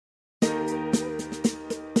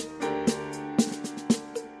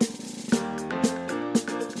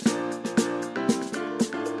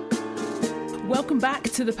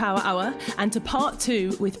to the Power Hour and to part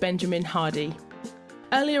 2 with Benjamin Hardy.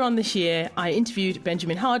 Earlier on this year, I interviewed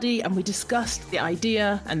Benjamin Hardy and we discussed the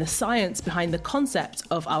idea and the science behind the concept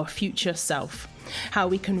of our future self, how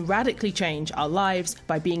we can radically change our lives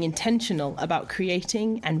by being intentional about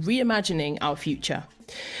creating and reimagining our future.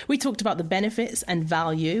 We talked about the benefits and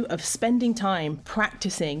value of spending time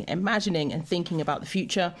practicing, imagining and thinking about the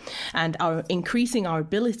future, and increasing our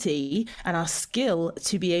ability and our skill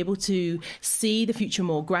to be able to see the future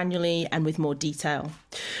more granularly and with more detail.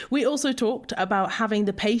 We also talked about having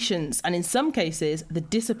the patience and in some cases the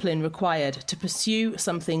discipline required to pursue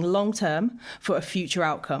something long-term for a future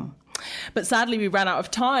outcome. But sadly, we ran out of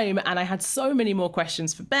time and I had so many more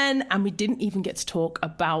questions for Ben and we didn't even get to talk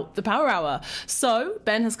about the Power Hour. So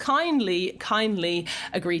Ben has kindly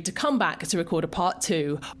agreed to come back to record a part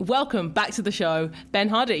 2. Welcome back to the show, Ben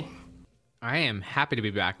Hardy. I am happy to be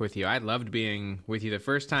back with you. I loved being with you the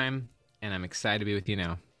first time and I'm excited to be with you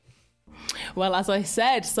now. Well, as I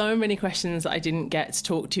said, so many questions that I didn't get to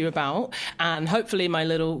talk to you about, and hopefully my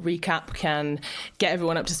little recap can get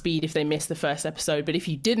everyone up to speed if they missed the first episode. But if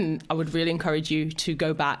you didn't, I would really encourage you to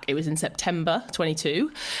go back. It was in September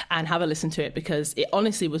 22 and have a listen to it because it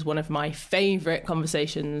honestly was one of my favorite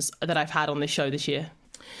conversations that I've had on this show this year.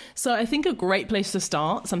 So I think a great place to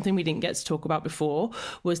start, something we didn't get to talk about before,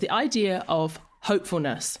 was the idea of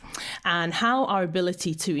hopefulness and how our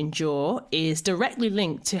ability to endure is directly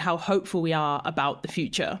linked to how hopeful we are about the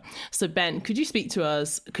future. So Ben, could you speak to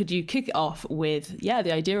us? Could you kick it off with, the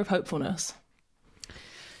idea of hopefulness?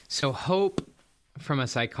 So hope from a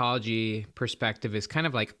psychology perspective is kind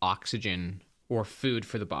of like oxygen or food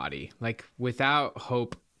for the body. Like without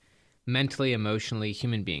hope, mentally, emotionally,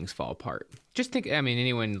 human beings fall apart. Just think,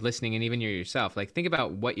 anyone listening and even you yourself, like think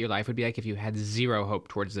about what your life would be like if you had zero hope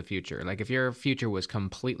towards the future. Like if your future was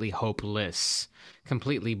completely hopeless,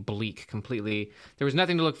 completely bleak, there was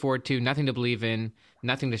nothing to look forward to, nothing to believe in,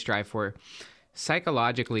 nothing to strive for.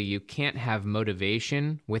 Psychologically, you can't have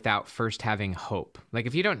motivation without first having hope. Like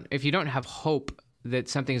if you don't have hope that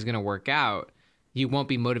something's going to work out, you won't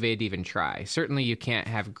be motivated to even try. Certainly you can't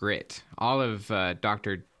have grit. All of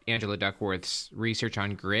Dr. Angela Duckworth's research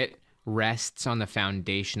on grit rests on the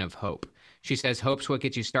foundation of hope. She says hope's what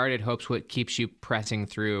gets you started, hope's what keeps you pressing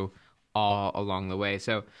through all along the way.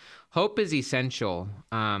 So hope is essential.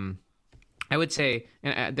 I would say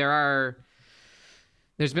there's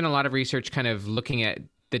been a lot of research kind of looking at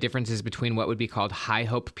the differences between what would be called high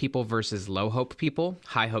hope people versus low hope people,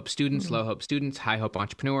 high hope students, low hope students, high hope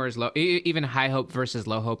entrepreneurs, even high hope versus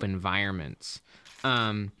low hope environments.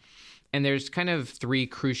 And there's kind of 3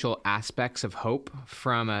 crucial aspects of hope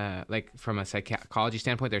from a psychology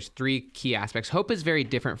standpoint. There's 3 key aspects. Hope is very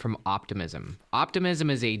different from optimism. Optimism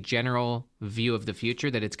is a general view of the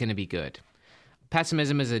future that it's going to be good.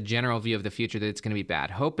 Pessimism is a general view of the future that it's going to be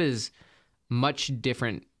bad. Hope is much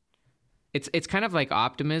different. It's kind of like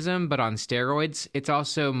optimism, but on steroids. It's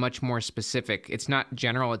also much more specific. It's not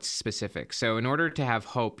general, it's specific. So in order to have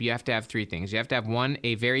hope, you have to have 3 things. You have to have 1,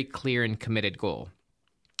 a very clear and committed goal.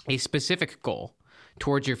 A specific goal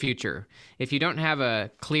towards your future. If you don't have a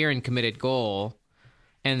clear and committed goal,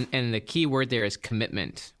 and the key word there is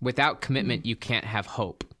commitment. Without commitment, you can't have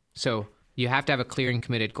hope. So you have to have a clear and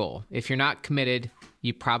committed goal. If you're not committed,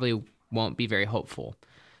 you probably won't be very hopeful.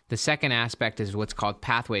 The second aspect is what's called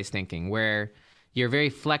pathways thinking, where you're very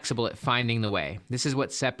flexible at finding the way. This is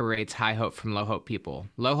what separates high hope from low hope people.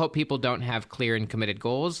 Low hope people don't have clear and committed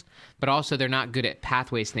goals, but also they're not good at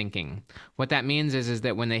pathways thinking. What that means is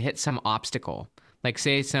that when they hit some obstacle, like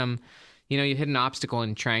say you hit an obstacle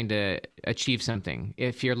in trying to achieve something.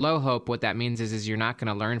 If you're low hope, what that means is you're not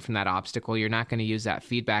going to learn from that obstacle. You're not going to use that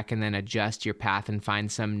feedback and then adjust your path and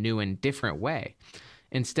find some new and different way.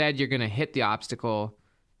 Instead, you're going to hit the obstacle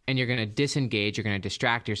and you're going to disengage, you're going to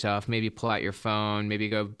distract yourself, maybe pull out your phone, maybe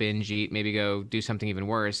go binge eat, maybe go do something even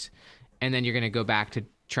worse. And then you're going to go back to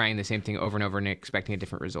trying the same thing over and over and expecting a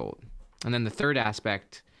different result. And then the third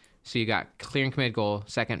aspect, so you got clear and committed goal.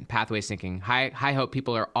 Second, pathways thinking. High hope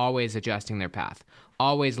people are always adjusting their path,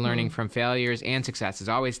 always learning from failures and successes,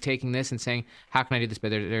 always taking this and saying, how can I do this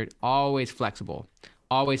better? They're always flexible,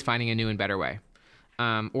 always finding a new and better way,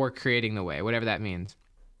 or creating the way, whatever that means.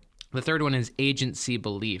 The third one is agency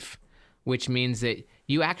belief, which means that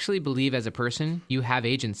you actually believe as a person you have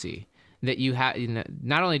agency, that you have,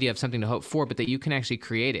 not only do you have something to hope for, but that you can actually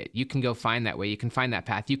create it. You can go find that way. You can find that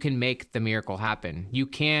path. You can make the miracle happen. You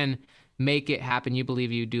can make it happen. You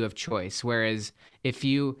believe you do have choice. Whereas if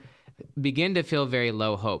you begin to feel very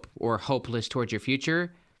low hope or hopeless towards your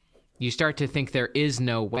future, you start to think there is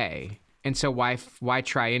no way. And so why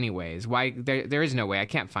try anyways? Why there is no way. I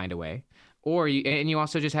can't find a way. or you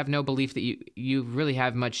also just have no belief that you really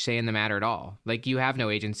have much say in the matter at all. Like, you have no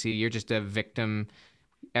agency. You're just a victim.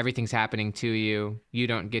 Everything's happening to you. You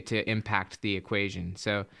don't get to impact the equation.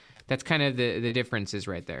 So that's kind of the differences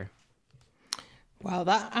right there. Wow,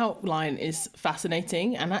 that outline is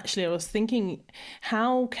fascinating. And actually, I was thinking,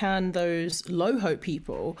 how can those low hope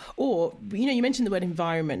people, or, you mentioned the word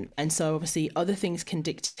environment. And so obviously other things can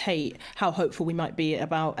dictate how hopeful we might be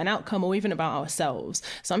about an outcome or even about ourselves.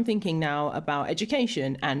 So I'm thinking now about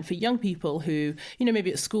education, and for young people who,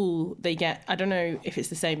 maybe at school they get, I don't know if it's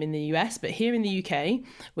the same in the US, but here in the UK,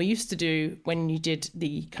 we used to do, when you did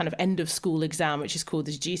the kind of end of school exam, which is called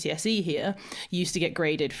the GCSE here, you used to get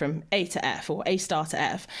graded from A to F or A star to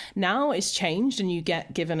F. Now it's changed and you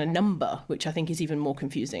get given a number, which I think is even more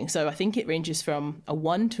confusing. So I think it ranges from a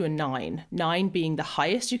 1 to a 9, 9 being the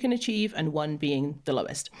highest you can achieve and 1 being the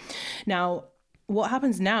lowest. Now, what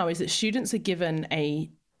happens now is that students are given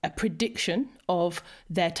a prediction of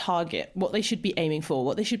their target, what they should be aiming for,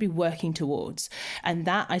 what they should be working towards. And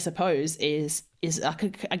that, I suppose, is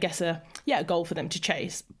I guess a goal for them to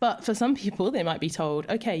chase. But for some people, they might be told,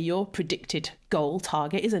 okay, your predicted goal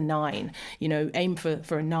target is a 9, aim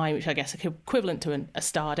for a 9, which I guess is equivalent to a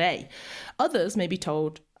starred A. Others may be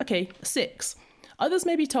told, okay, a 6. Others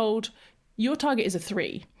may be told, your target is a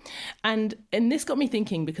 3. And this got me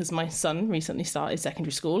thinking, because my son recently started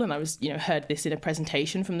secondary school, and I was, heard this in a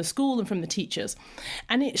presentation from the school and from the teachers.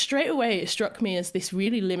 And it struck me as this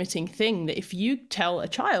really limiting thing, that if you tell a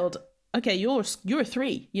child, okay, you're a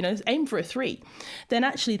 3, aim for a 3, then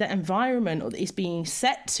actually that environment is being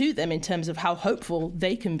set to them in terms of how hopeful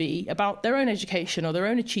they can be about their own education or their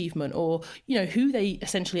own achievement, or, who they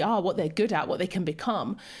essentially are, what they're good at, what they can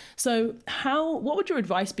become. So what would your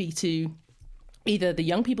advice be to either the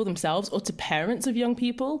young people themselves or to parents of young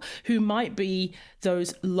people who might be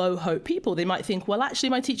those low hope people? They might think, well, actually,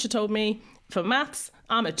 my teacher told me for maths,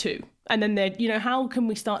 I'm a 2. And then how can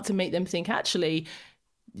we start to make them think, actually,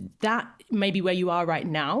 that may be where you are right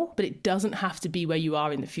now, but it doesn't have to be where you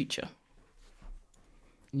are in the future?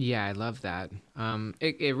 Yeah, I love that.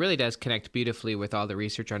 It really does connect beautifully with all the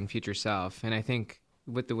research on future self. And I think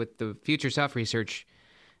with the future self research,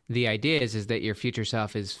 the idea is that your future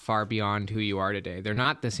self is far beyond who you are today. They're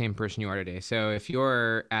not the same person you are today. So if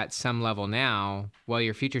you're at some level now, well,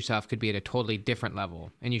 your future self could be at a totally different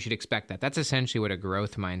level, and you should expect that. That's essentially what a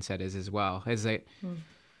growth mindset is as well. Is that,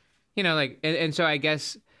 and so I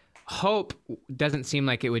guess hope doesn't seem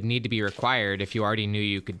like it would need to be required if you already knew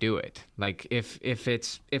you could do it. Like if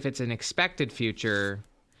it's an expected future,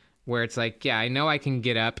 where it's like, yeah, I know I can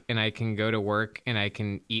get up and I can go to work and I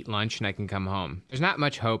can eat lunch and I can come home. There's not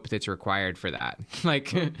much hope that's required for that.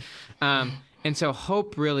 And so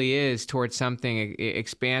hope really is towards something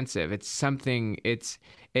expansive. It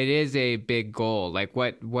is a big goal. Like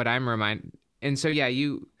what I'm reminded. And so, yeah,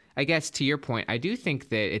 I guess to your point, I do think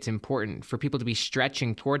that it's important for people to be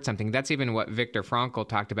stretching towards something. That's even what Viktor Frankl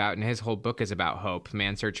talked about, and his whole book is about hope,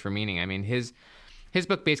 Man's Search for Meaning. I mean, his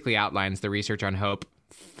book basically outlines the research on hope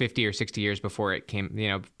 50 or 60 years before it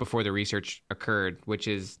came, before the research occurred, which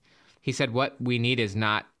is, he said, what we need is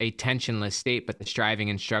not a tensionless state, but the striving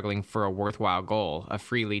and struggling for a worthwhile goal, a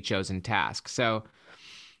freely chosen task. So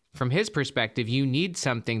from his perspective, you need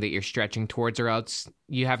something that you're stretching towards, or else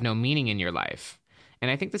you have no meaning in your life.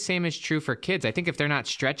 And I think the same is true for kids. I think if they're not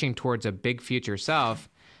stretching towards a big future self,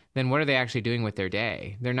 then what are they actually doing with their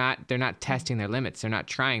day? They're not testing their limits. They're not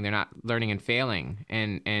trying. They're not learning and failing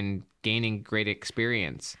and gaining great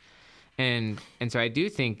experience. And so I do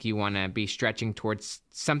think you want to be stretching towards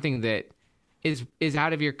something that is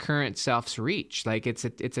out of your current self's reach. Like it's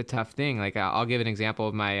a tough thing. Like I'll give an example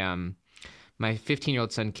of my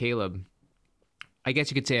 15-year-old son Caleb. I guess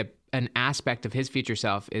you could say an aspect of his future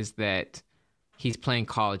self is that he's playing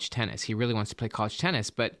college tennis. He really wants to play college tennis,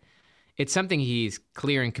 but it's something he's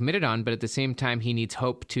clear and committed on, but at the same time, he needs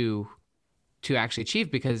hope to actually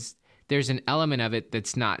achieve, because there's an element of it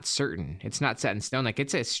that's not certain. It's not set in stone. Like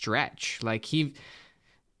it's a stretch. Like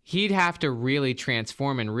he'd have to really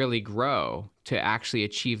transform and really grow to actually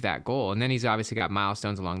achieve that goal. And then he's obviously got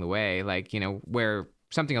milestones along the way, like, where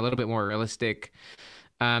something a little bit more realistic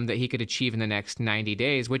that he could achieve in the next 90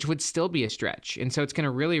 days, which would still be a stretch. And so it's going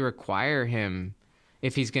to really require him,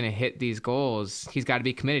 if he's going to hit these goals, he's got to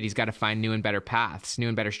be committed. He's got to find new and better paths, new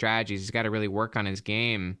and better strategies. He's got to really work on his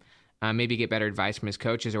game, maybe get better advice from his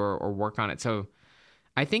coaches or work on it. So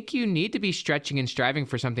I think you need to be stretching and striving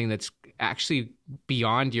for something that's actually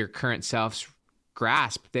beyond your current self's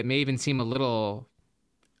grasp, that may even seem a little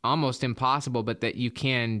almost impossible, but that you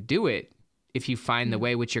can do it if you find the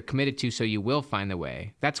way, which you're committed to, so you will find the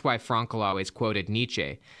way. That's why Frankl always quoted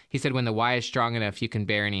Nietzsche. He said, when the why is strong enough, you can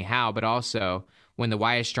bear any how, but also when the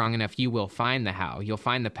why is strong enough, you will find the how. You'll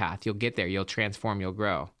find the path. You'll get there. You'll transform. You'll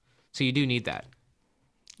grow. So you do need that.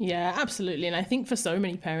 Yeah, absolutely. And I think for so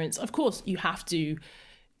many parents, of course, you have to,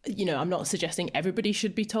 I'm not suggesting everybody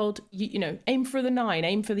should be told, aim for the 9,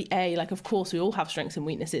 aim for the A. Like, of course, we all have strengths and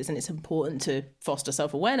weaknesses, and it's important to foster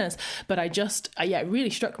self-awareness. But it really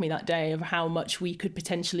struck me that day of how much we could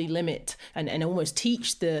potentially limit and almost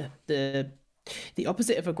teach the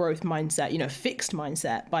opposite of a growth mindset, fixed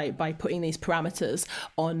mindset by putting these parameters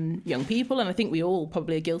on young people. And I think we all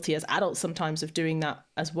probably are guilty as adults sometimes of doing that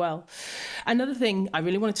as well. Another thing I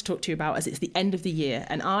really wanted to talk to you about is it's the end of the year.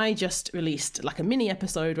 And I just released like a mini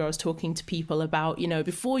episode where I was talking to people about,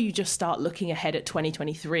 before you just start looking ahead at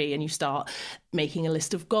 2023 and you start making a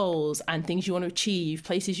list of goals and things you want to achieve,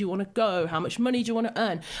 places you want to go, how much money do you want to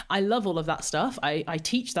earn. I love all of that stuff. I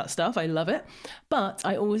teach that stuff. I love it. But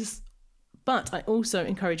I also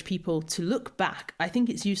encourage people to look back. I think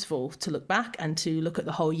it's useful to look back and to look at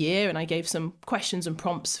the whole year. And I gave some questions and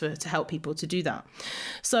prompts to help people to do that.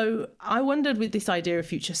 So I wondered, with this idea of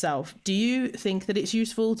future self, do you think that it's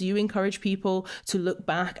useful? Do you encourage people to look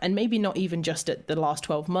back, and maybe not even just at the last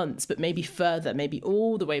 12 months, but maybe further, maybe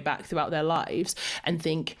all the way back throughout their lives, and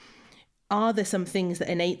think, are there some things that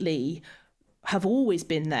innately have always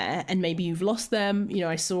been there and maybe you've lost them?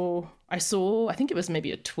 I saw, I think it was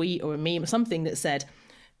maybe a tweet or a meme or something that said,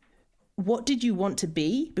 what did you want to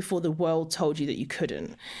be before the world told you that you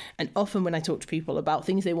couldn't? And often when I talk to people about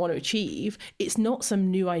things they want to achieve, it's not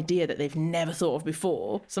some new idea that they've never thought of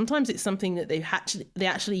before. Sometimes it's something that they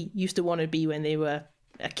actually used to want to be when they were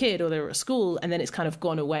a kid or they were at school, and then it's kind of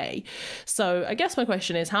gone away. So I guess my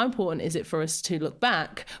question is, how important is it for us to look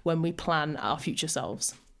back when we plan our future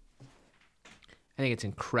selves? I think it's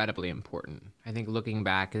incredibly important. I think looking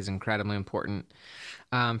back is incredibly important.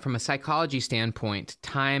 From a psychology standpoint,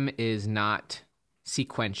 time is not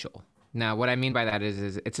sequential. Now, what I mean by that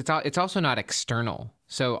is it's also not external.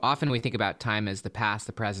 So often we think about time as the past,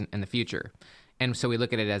 the present, and the future. And so we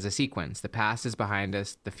look at it as a sequence. The past is behind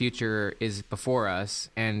us, the future is before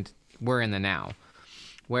us, and we're in the now.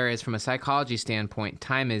 Whereas from a psychology standpoint,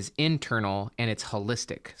 time is internal and it's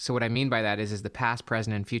holistic. So what I mean by that is the past,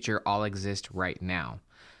 present, and future all exist right now.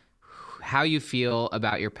 How you feel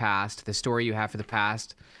about your past, the story you have for the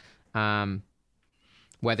past,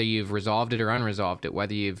 whether you've resolved it or unresolved it,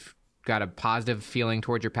 whether you've got a positive feeling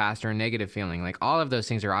towards your past or a negative feeling, like all of those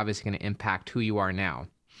things are obviously going to impact who you are now.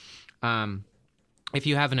 If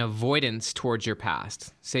you have an avoidance towards your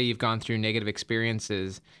past, say you've gone through negative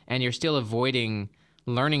experiences and you're still avoiding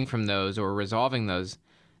learning from those or resolving those,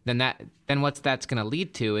 then what that's going to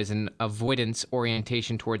lead to is an avoidance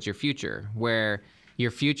orientation towards your future, where your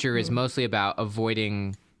future is mostly about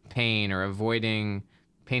avoiding pain or avoiding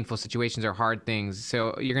painful situations or hard things.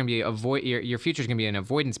 So you're going to be your future is going to be an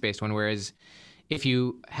avoidance based one. Whereas if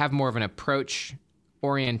you have more of an approach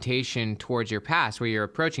orientation towards your past, where you're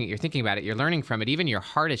approaching it, you're thinking about it, you're learning from it, even your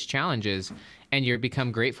hardest challenges, and you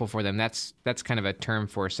become grateful for them. That's kind of a term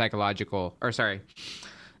for the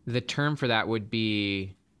term for that would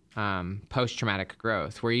be post-traumatic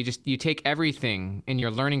growth, where you take everything and you're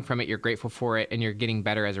learning from it, you're grateful for it, and you're getting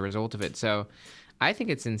better as a result of it. So I think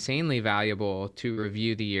it's insanely valuable to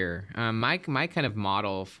review the year. My kind of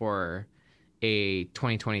model for a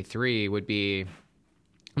 2023 would be,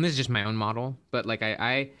 and this is just my own model, but like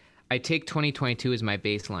I take 2022 as my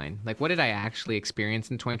baseline. Like, what did I actually experience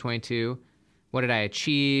in 2022? What did I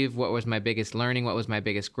achieve? What was my biggest learning? What was my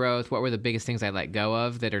biggest growth? What were the biggest things I let go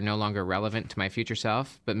of that are no longer relevant to my future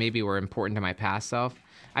self, but maybe were important to my past self?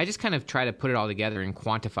 I just kind of try to put it all together and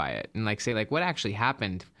quantify it and like say, like, what actually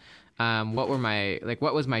happened? What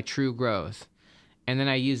was my true growth? And then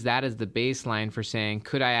I use that as the baseline for saying,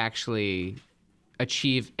 could I actually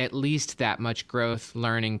achieve at least that much growth,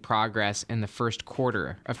 learning, progress in the first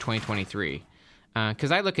quarter of 2023?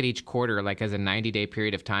 Because I look at each quarter like as a 90-day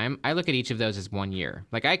period of time. I look at each of those as 1 year.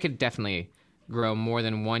 Like, I could definitely grow more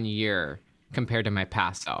than 1 year compared to my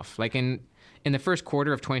past self. Like in the first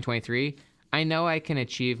quarter of 2023, I know I can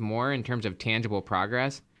achieve more in terms of tangible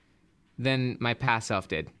progress than my past self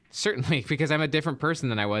did. Certainly, because I'm a different person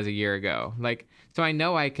than I was a year ago. Like, so I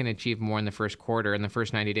know I can achieve more in the first quarter, in the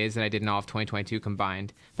first 90 days than I did in all of 2022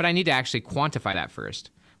 combined. But I need to actually quantify that first.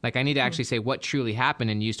 Like, I need to actually say what truly happened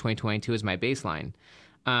and use 2022 as my baseline.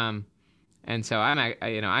 And so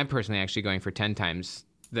I'm personally actually going for 10 times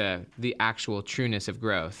the actual trueness of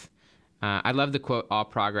growth. I love the quote, "All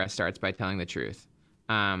progress starts by telling the truth."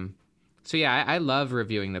 So yeah, I love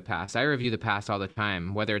reviewing the past. I review the past all the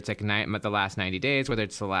time, whether it's like the last 90 days, whether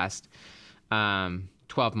it's the last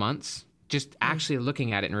 12 months, just actually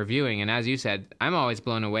looking at it and reviewing. And as you said, I'm always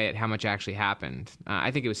blown away at how much actually happened.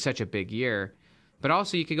 I think it was such a big year. But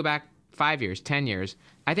also you could go back 5 years, 10 years.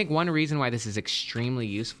 I think one reason why this is extremely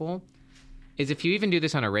useful is if you even do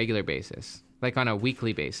this on a regular basis, like on a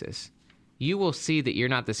weekly basis, you will see that you're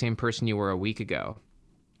not the same person you were a week ago.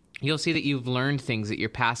 You'll see that you've learned things that your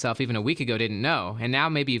past self even a week ago didn't know. And now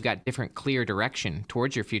maybe you've got different, clear direction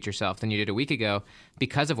towards your future self than you did a week ago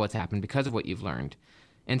because of what's happened, because of what you've learned.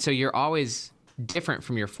 And so you're always different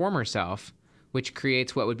from your former self, which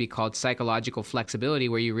creates what would be called psychological flexibility,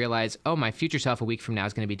 where you realize, oh, my future self a week from now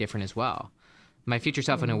is going to be different as well. My future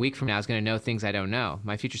self in a week from now is going to know things I don't know.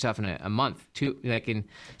 My future self in a month, too.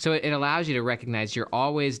 So it allows you to recognize you're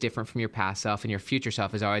always different from your past self, and your future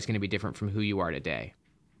self is always going to be different from who you are today.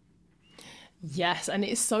 Yes, and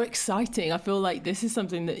it's so exciting. I feel like this is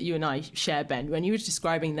something that you and I share, Ben. When you were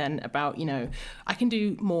describing then about, I can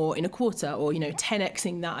do more in a quarter, or,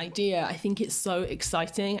 10xing that idea, I think it's so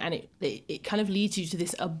exciting, and it kind of leads you to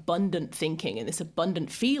this abundant thinking and this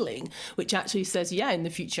abundant feeling, which actually says, yeah, in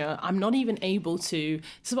the future, I'm not even able to,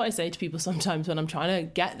 this is what I say to people sometimes when I'm trying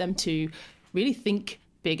to get them to really think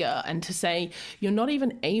bigger, and to say you're not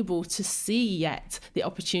even able to see yet the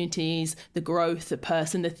opportunities, the growth, the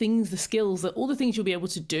person, the things, the skills, all the things you'll be able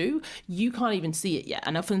to do. You can't even see it yet.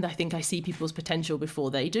 And often I think I see people's potential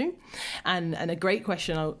before they do. And a great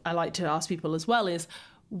question I like to ask people as well is,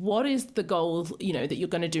 what is the goal, that you're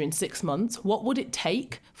going to do in 6 months? What would it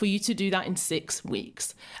take for you to do that in 6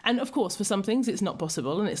 weeks? And of course, for some things, it's not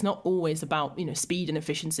possible, and it's not always about, speed and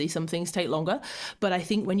efficiency. Some things take longer. But I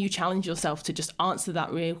think when you challenge yourself to just answer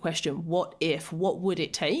that real question, what if, what would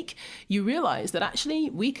it take? You realize that actually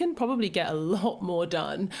we can probably get a lot more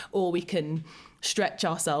done, or we can stretch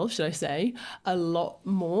ourselves, should I say, a lot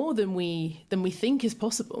more than we think is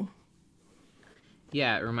possible.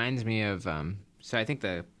 Yeah, it reminds me of... So I think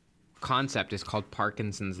the concept is called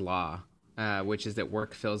Parkinson's Law, which is that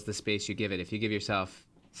work fills the space you give it. If you give yourself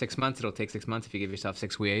 6 months, it'll take 6 months. If you give yourself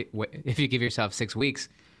 6 weeks,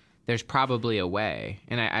 there's probably a way.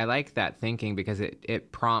 And I like that thinking because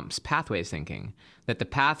it prompts pathways thinking, that the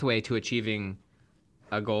pathway to achieving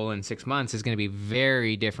a goal in 6 months is going to be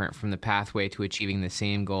very different from the pathway to achieving the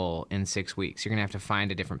same goal in 6 weeks. You're going to have to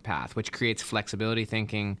find a different path, which creates flexibility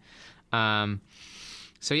thinking.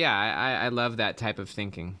 So yeah, I love that type of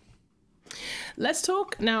thinking. Let's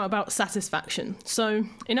talk now about satisfaction. So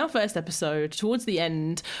in our first episode, towards the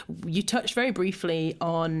end, you touched very briefly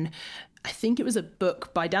on, I think it was a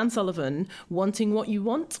book by Dan Sullivan, Wanting What You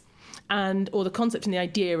Want. Or the concept and the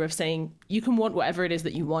idea of saying you can want whatever it is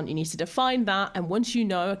that you want. You need to define that. And once you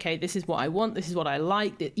know, okay, this is what I want, this is what I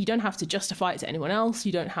like, you don't have to justify it to anyone else.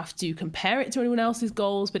 You don't have to compare it to anyone else's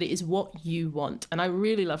goals, but it is what you want. And I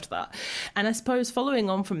really loved that. And I suppose following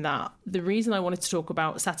on from that, the reason I wanted to talk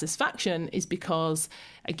about satisfaction is because,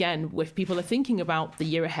 again, if people are thinking about the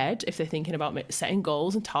year ahead, if they're thinking about setting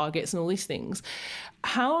goals and targets and all these things,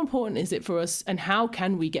 how important is it for us, and how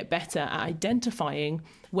can we get better at identifying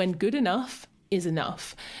when good enough is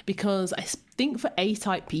enough? Because I think for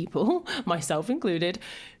A-type people, myself included,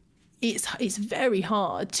 it's very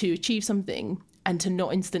hard to achieve something and to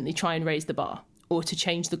not instantly try and raise the bar or to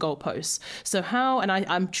change the goalposts. So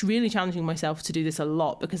I'm really challenging myself to do this a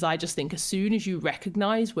lot, because I just think as soon as you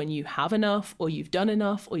recognize when you have enough, or you've done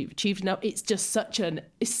enough, or you've achieved enough, it's such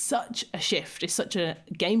a shift. It's such a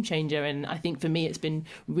game changer. And I think for me, it's been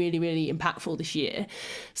really, really impactful this year.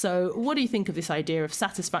 So what do you think of this idea of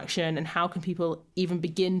satisfaction, and how can people even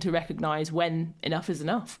begin to recognize when enough is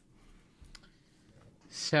enough?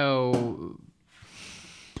 So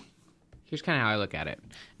here's kind of how I look at it.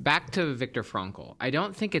 Back to Viktor Frankl. I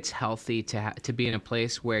don't think it's healthy to be in a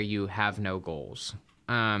place where you have no goals.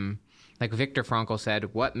 Like Viktor Frankl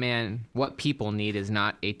said, what people need is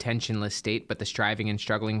not a tensionless state, but the striving and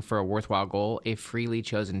struggling for a worthwhile goal, a freely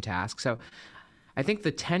chosen task. So I think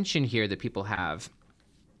the tension here that people have,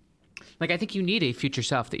 I think you need a future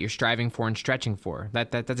self that you're striving for and stretching for.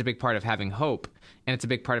 That's a big part of having hope, and it's a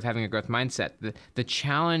big part of having a growth mindset. The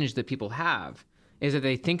challenge that people have is that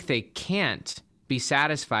they think they can't be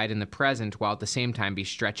satisfied in the present while at the same time be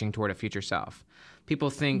stretching toward a future self.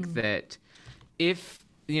 People think that if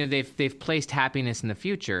they've placed happiness in the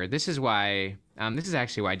future, this is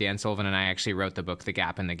actually why Dan Sullivan and I actually wrote the book The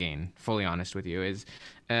Gap and the Gain. Fully honest with you, is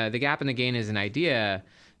The Gap and the Gain is an idea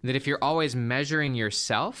that if you're always measuring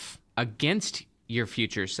yourself against your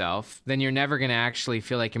future self, then you're never going to actually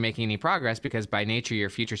feel like you're making any progress, because by nature your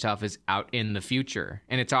future self is out in the future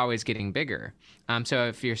and it's always getting bigger. So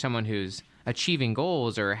if you're someone who's achieving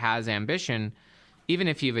goals or has ambition, even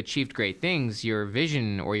if you've achieved great things, your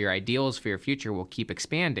vision or your ideals for your future will keep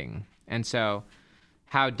expanding. And so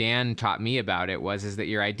how Dan taught me about it is that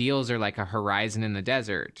your ideals are like a horizon in the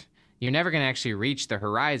desert. You're never going to actually reach the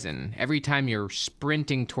horizon. Every time you're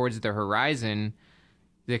sprinting towards the horizon,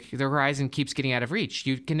 the horizon keeps getting out of reach.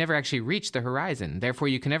 You can never actually reach the horizon. Therefore,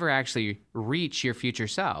 you can never actually reach your future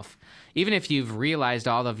self. Even if you've realized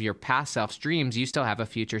all of your past self's dreams, you still have a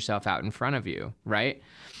future self out in front of you, right?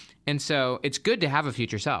 And so it's good to have a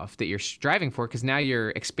future self that you're striving for, because now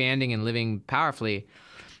you're expanding and living powerfully.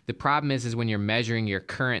 The problem is when you're measuring your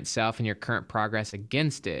current self and your current progress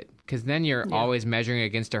against it, because then you're always measuring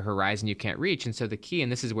against a horizon you can't reach. And so the key,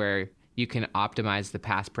 and this is where you can optimize the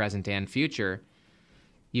past, present, and future.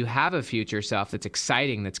 You have a future self that's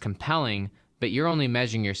exciting, that's compelling, but you're only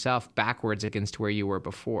measuring yourself backwards against where you were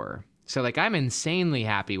before. So like, I'm insanely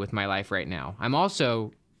happy with my life right now. I'm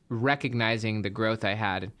also recognizing the growth I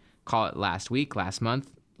had, call it last week, last month,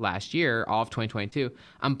 last year, all of 2022.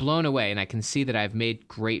 I'm blown away, and I can see that I've made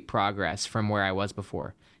great progress from where I was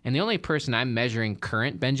before. And the only person I'm measuring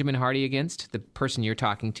current Benjamin Hardy against, the person you're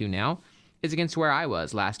talking to now, is against where I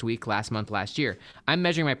was last week, last month, last year. I'm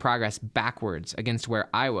measuring my progress backwards against where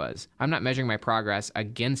I was. I'm not measuring my progress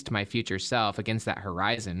against my future self, against that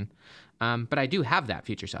horizon. But I do have that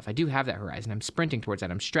future self. I do have that horizon. I'm sprinting towards that.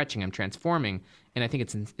 I'm stretching. I'm transforming. And I think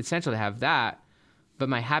it's essential to have that. But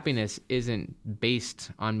my happiness isn't based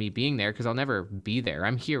on me being there, because I'll never be there.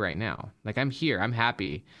 I'm here right now. Like, I'm here. I'm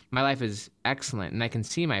happy. My life is excellent, and I can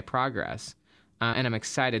see my progress. And I'm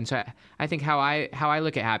excited. And so I think how I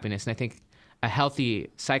look at happiness, and I think a healthy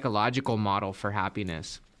psychological model for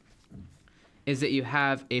happiness, is that you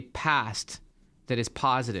have a past that is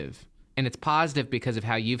positive. And it's positive because of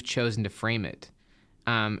how you've chosen to frame it,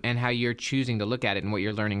 and how you're choosing to look at it and what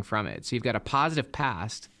you're learning from it. So you've got a positive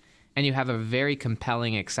past, and you have a very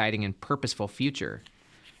compelling, exciting, and purposeful future.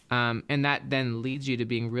 And that then leads you to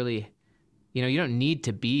being really, you don't need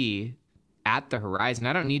to be at the horizon.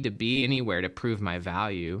 I don't need to be anywhere to prove my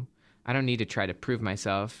value. I don't need to try to prove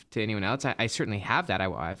myself to anyone else. I certainly have that.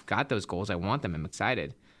 I've got those goals. I want them. I'm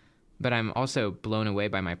excited. But I'm also blown away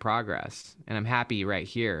by my progress, and I'm happy right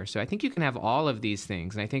here. So I think you can have all of these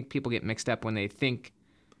things. And I think people get mixed up when they think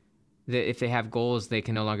that if they have goals, they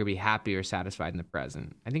can no longer be happy or satisfied in the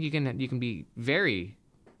present. I think you can be very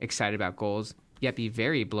excited about goals, yet be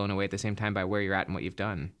very blown away at the same time by where you're at and what you've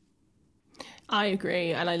done. I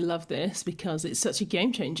agree, and I love this because it's such a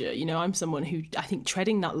game changer. I'm someone who, I think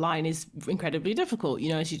treading that line is incredibly difficult.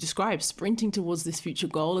 As you described, sprinting towards this future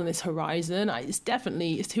goal and this horizon,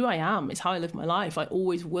 it's who I am. It's how I live my life. I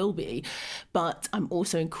always will be. But I'm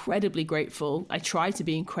also incredibly grateful. I try to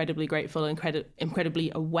be incredibly grateful and incredibly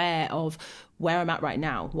aware of where I'm at right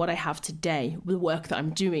now, what I have today, the work that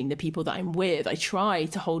I'm doing, the people that I'm with. I try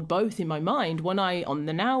to hold both in my mind, one eye on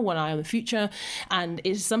the now, one eye on the future. And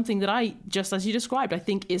it's something that I, just as you described, I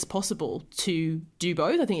think is possible to do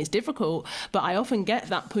both. I think it's difficult, but I often get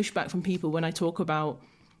that pushback from people when I talk about,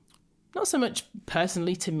 not so much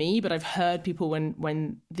personally to me, but I've heard people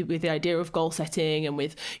with the idea of goal setting and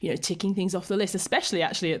with, ticking things off the list, especially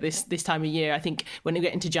actually at this time of year. I think when we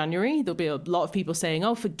get into January, there'll be a lot of people saying,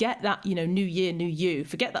 oh, forget that, new year, new you,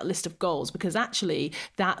 forget that list of goals, because actually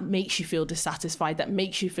that makes you feel dissatisfied, that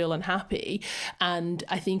makes you feel unhappy. And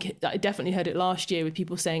I think I definitely heard it last year with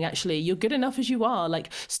people saying, actually, you're good enough as you are.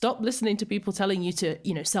 Like, stop listening to people telling you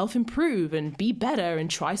to, self-improve and be better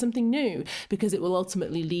and try something new, because it will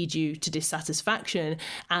ultimately lead you to dissatisfaction.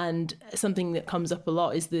 And something that comes up a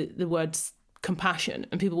lot is the words compassion.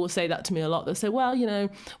 And people will say that to me a lot. They'll say, well,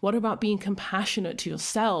 what about being compassionate to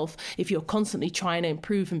yourself? If you're constantly trying to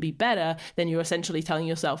improve and be better, then you're essentially telling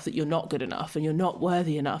yourself that you're not good enough and you're not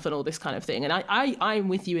worthy enough and all this kind of thing. And I'm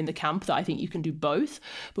with you in the camp that I think you can do both.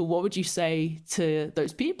 But what would you say to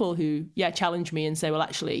those people who, challenge me and say, well,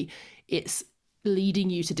 actually, it's leading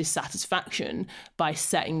you to dissatisfaction by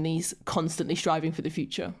setting these, constantly striving for the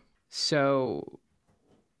future? So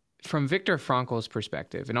from Viktor Frankl's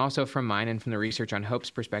perspective, and also from mine and from the research on hope's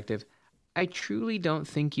perspective, I truly don't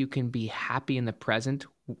think you can be happy in the present.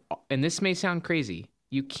 And this may sound crazy.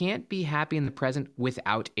 You can't be happy in the present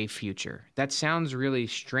without a future. That sounds really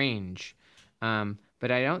strange. But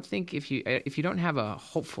I don't think if you don't have a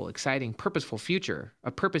hopeful, exciting, purposeful future,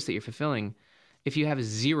 a purpose that you're fulfilling, if you have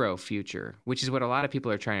zero future, which is what a lot of people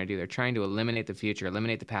are trying to do, they're trying to eliminate the future,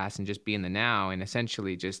 eliminate the past, and just be in the now, and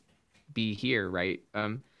essentially just be here, right?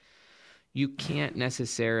 You can't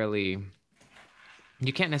necessarily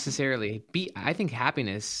be. I think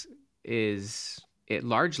happiness is it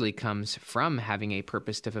largely comes from having a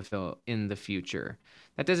purpose to fulfill in the future.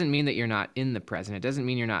 That doesn't mean that you're not in the present. It doesn't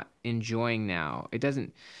mean you're not enjoying now. It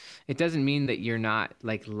doesn't mean that you're not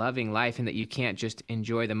like loving life and that you can't just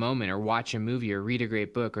enjoy the moment or watch a movie or read a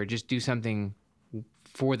great book or just do something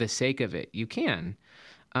for the sake of it. You can.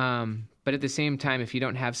 But at the same time, if you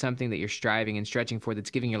don't have something that you're striving and stretching for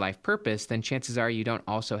that's giving your life purpose, then chances are you don't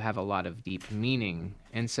also have a lot of deep meaning.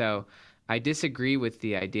 And so I disagree with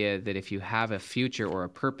the idea that if you have a future or a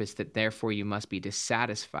purpose, that therefore you must be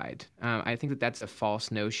dissatisfied. I think that that's a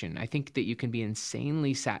false notion. I think that you can be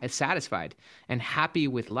insanely satisfied and happy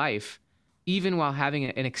with life, even while having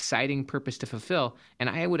an exciting purpose to fulfill. And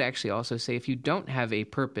I would actually also say if you don't have a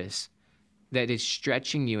purpose that is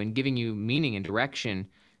stretching you and giving you meaning and direction,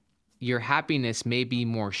 your happiness may be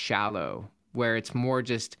more shallow, where it's more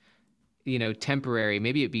just, temporary.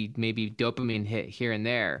 Maybe dopamine hit here and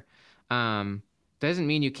there. Doesn't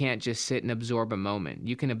mean you can't just sit and absorb a moment.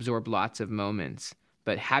 You can absorb lots of moments,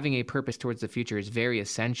 but having a purpose towards the future is very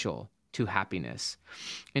essential to happiness.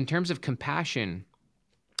 In terms of compassion,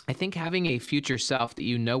 I think having a future self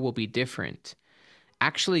that will be different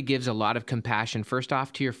actually gives a lot of compassion, first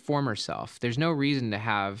off, to your former self. There's no reason to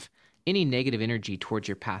have any negative energy towards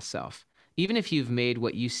your past self, even if you've made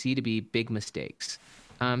what you see to be big mistakes.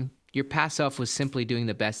 Your past self was simply doing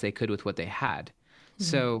the best they could with what they had. Mm-hmm.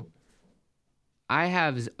 So I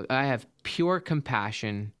have pure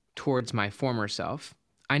compassion towards my former self.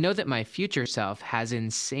 I know that my future self has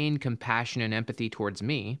insane compassion and empathy towards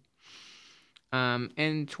me,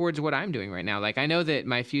 and towards what I'm doing right now. Like, I know that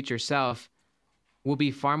my future self will be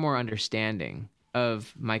far more understanding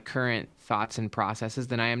of my current thoughts and processes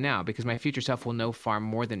than I am now, because my future self will know far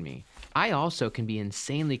more than me. I also can be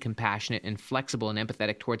insanely compassionate and flexible and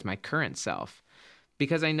empathetic towards my current self,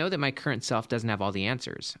 because I know that my current self doesn't have all the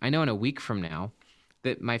answers. I know in a week from now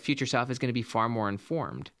that my future self is going to be far more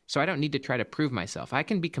informed. So I don't need to try to prove myself. I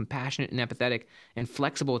can be compassionate and empathetic and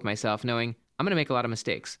flexible with myself, knowing I'm going to make a lot of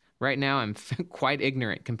mistakes. Right now, I'm quite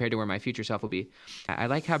ignorant compared to where my future self will be. I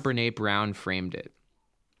like how Brené Brown framed it.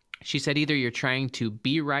 She said, either you're trying to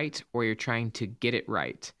be right or you're trying to get it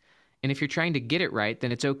right. And if you're trying to get it right,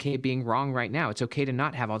 then it's okay being wrong right now. It's okay to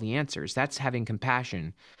not have all the answers. That's having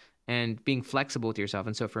compassion and being flexible with yourself.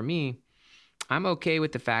 And so for me, I'm okay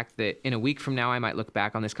with the fact that in a week from now, I might look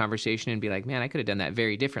back on this conversation and be like, man, I could have done that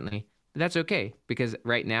very differently. But that's okay, because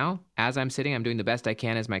right now, as I'm sitting, I'm doing the best I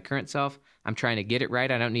can as my current self. I'm trying to get it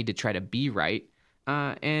right. I don't need to try to be right.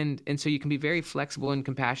 And so you can be very flexible and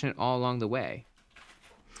compassionate all along the way.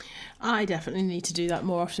 I definitely need to do that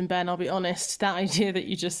more often, Ben. I'll be honest. That idea that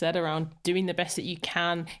you just said around doing the best that you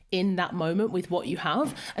can in that moment with what you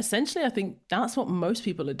have, essentially, I think that's what most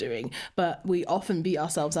people are doing. But we often beat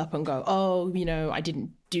ourselves up and go, oh, I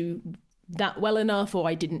didn't do that well enough, or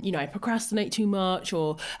I didn't, I procrastinate too much,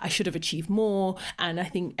 or I should have achieved more. And I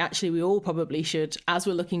think actually we all probably should, as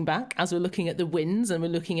we're looking back, as we're looking at the wins and we're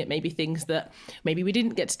looking at maybe things that maybe we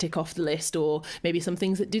didn't get to tick off the list, or maybe some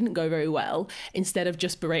things that didn't go very well, instead of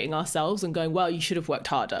just berating ourselves and going, well, you should have worked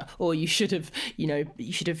harder, or you should have,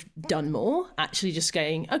 you should have done more. Actually just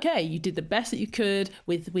going, okay, you did the best that you could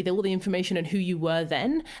with all the information and who you were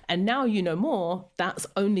then, and now you know more. That's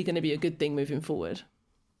only going to be a good thing moving forward.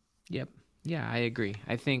 Yep. Yeah, I agree.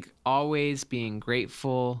 I think always being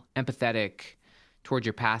grateful, empathetic towards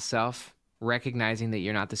your past self, recognizing that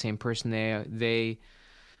you're not the same person they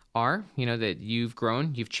are, that you've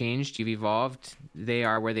grown, you've changed, you've evolved. They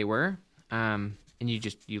are where they were. And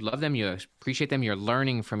you love them, you appreciate them, you're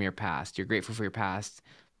learning from your past, you're grateful for your past.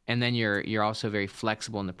 And then you're also very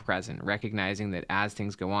flexible in the present, recognizing that as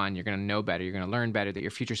things go on, you're going to know better, you're going to learn better, that your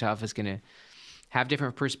future self is going to have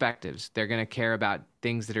different perspectives. They're going to care about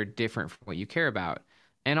things that are different from what you care about.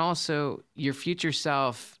 And also your future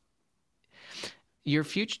self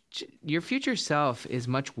is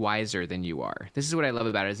much wiser than you are. This is what I love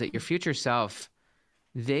about it, is that your future self,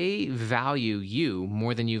 they value you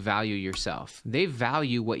more than you value yourself. They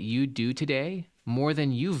value what you do today more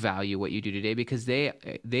than you value what you do today, because they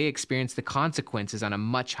experience the consequences on a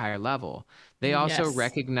much higher level. They also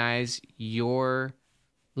recognize your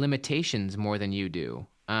limitations more than you do.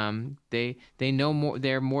 They know more.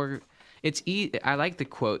 They're more. I like the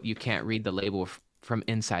quote, "You can't read the label from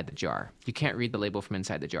inside the jar." You can't read the label from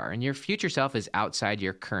inside the jar, and your future self is outside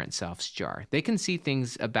your current self's jar. They can see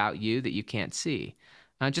things about you that you can't see,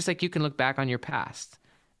 just like you can look back on your past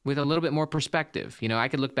with a little bit more perspective. I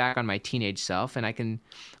could look back on my teenage self and I can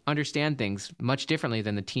understand things much differently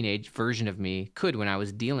than the teenage version of me could when I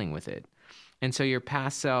was dealing with it. And so your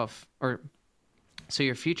past self, so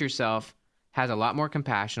your future self, has a lot more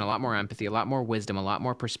compassion, a lot more empathy, a lot more wisdom, a lot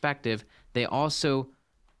more perspective. They also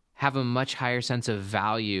have a much higher sense of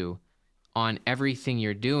value on everything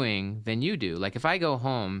you're doing than you do. Like if I go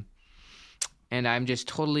home and I'm just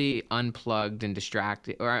totally unplugged and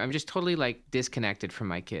distracted, or I'm just totally like disconnected from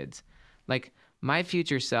my kids, like my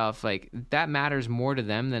future self, like that matters more to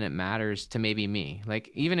them than it matters to maybe me.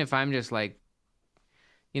 Like even if I'm just like,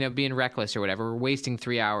 being reckless or whatever, wasting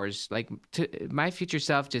 3 hours, like my future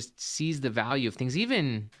self just sees the value of things.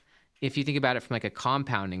 Even if you think about it from like a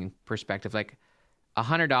compounding perspective, like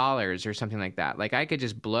 $100 or something like that, like I could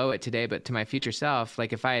just blow it today, but to my future self,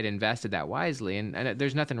 like if I had invested that wisely, and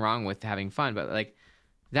there's nothing wrong with having fun, but like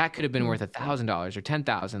that could have been worth $1,000 or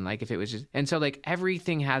 10,000, like if it was just, and so like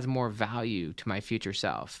everything has more value to my future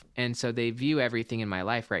self. And so they view everything in my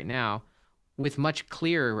life right now with much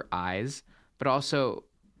clearer eyes, but also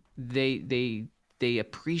they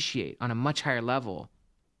appreciate on a much higher level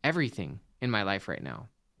everything in my life right now.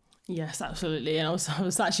 Yes, absolutely. And I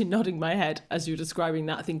was actually nodding my head as you were describing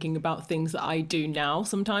that, thinking about things that I do now.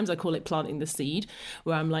 Sometimes I call it planting the seed,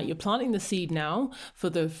 where I'm like, you're planting the seed now for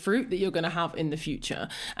the fruit that you're going to have in the future.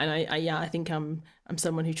 And I think I'm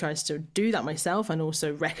someone who tries to do that myself, and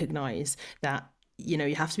also recognize that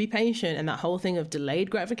you have to be patient, and that whole thing of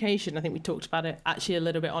delayed gratification. I think we talked about it actually a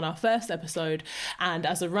little bit on our first episode. And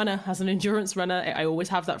as a runner, as an endurance runner, I always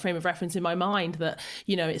have that frame of reference in my mind that,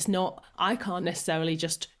 it's not, I can't necessarily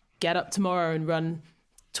just get up tomorrow and run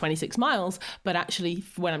 26 miles, but actually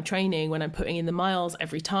when I'm training, when I'm putting in the miles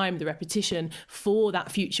every time, the repetition for that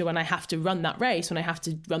future, when I have to run that race, when I have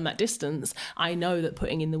to run that distance, I know that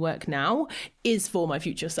putting in the work now is for my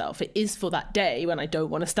future self. It is for that day when I don't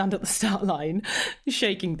want to stand at the start line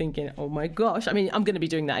shaking, thinking, oh my gosh. I mean, I'm going to be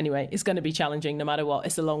doing that anyway. It's going to be challenging no matter what.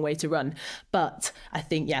 It's a long way to run. But I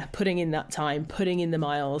think, putting in that time, putting in the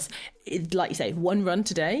miles, like you say, one run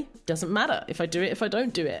today doesn't matter if I do it, if I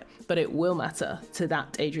don't do it, but it will matter to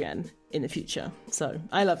that Adrienne in the future. So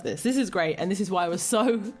I love this. This is great. And this is why I was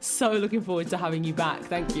so looking forward to having you back.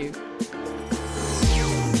 Thank you.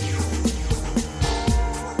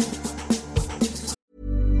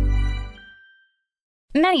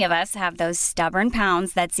 Many of us have those stubborn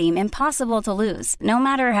pounds that seem impossible to lose, no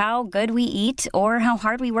matter how good we eat or how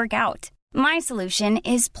hard we work out. My solution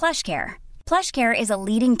is PlushCare. PlushCare is a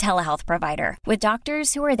leading telehealth provider with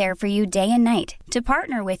doctors who are there for you day and night to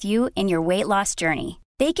partner with you in your weight loss journey.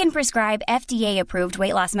 They can prescribe FDA-approved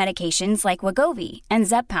weight loss medications like Wegovy and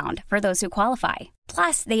Zepbound for those who qualify.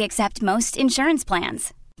 Plus, they accept most insurance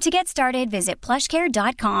plans. To get started, visit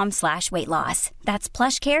plushcare.com/weightloss. That's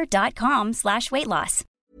plushcare.com/weightloss.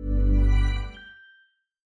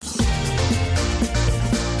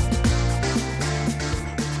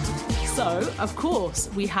 So, of course,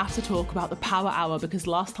 we have to talk about the Power Hour, because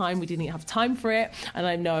last time we didn't have time for it. And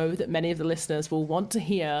I know that many of the listeners will want to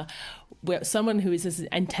hear someone who is as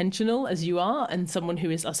intentional as you are, and someone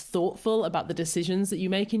who is as thoughtful about the decisions that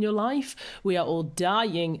you make in your life. We are all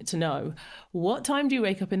dying to know, what time do you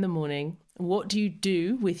wake up in the morning? What do you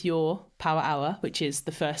do with your Power Hour, which is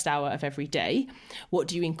the first hour of every day? What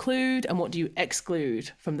do you include and what do you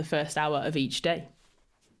exclude from the first hour of each day?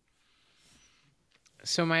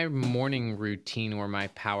 So my morning routine, or my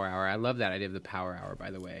Power Hour, I love that idea of the Power Hour, by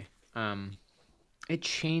the way. It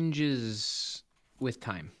changes with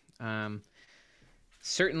time.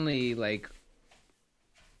 Certainly, like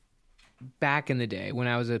back in the day when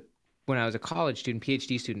I was a college student,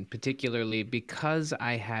 PhD student, particularly because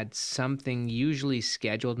I had something usually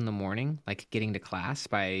scheduled in the morning, like getting to class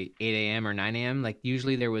by 8 a.m. or 9 a.m. Like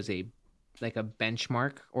usually there was a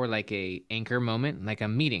benchmark or like a anchor moment, like a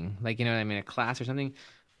meeting, like, a class or something.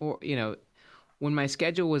 Or, when my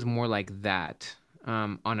schedule was more like that,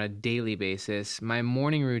 on a daily basis, my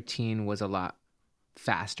morning routine was a lot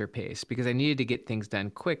faster pace because I needed to get things done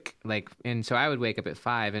quick. And so I would wake up at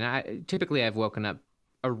 5, and I've woken up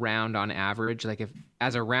around, on average, like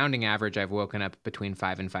as a rounding average, I've woken up between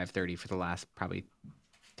 5 and 5:30 for the last probably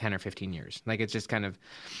 10 or 15 years. Like it's just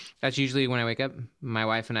that's usually when I wake up. My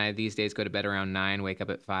wife and I these days go to bed around 9, wake up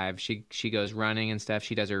at 5. She goes running and stuff.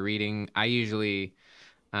 She does her reading. I usually,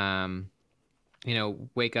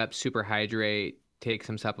 wake up, super hydrate, take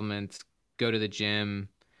some supplements, go to the gym.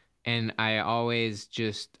 And I always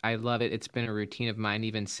I love it. It's been a routine of mine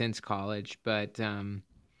even since college, but,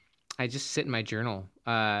 I just sit in my journal,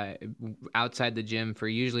 outside the gym for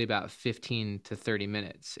usually about 15 to 30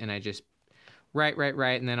 minutes. And I just write.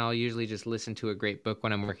 And then I'll usually just listen to a great book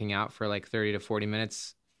when I'm working out for like 30 to 40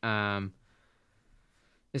 minutes. So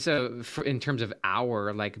in terms of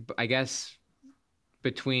hour, like, I guess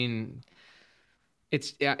it's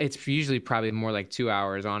usually probably more like 2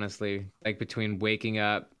 hours, honestly, like between waking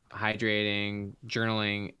up, hydrating,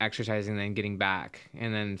 journaling, exercising, then getting back.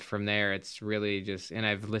 And then from there, it's really just, and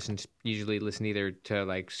I've usually listen either to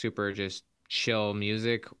like super just chill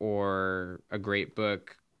music or a great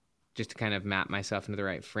book just to kind of map myself into the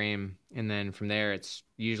right frame. And then from there, it's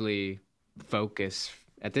usually focus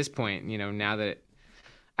at this point, now that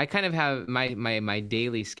I kind of have my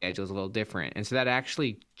daily schedule is a little different. And so that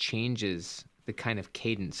actually changes the kind of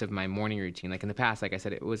cadence of my morning routine. Like in the past, like I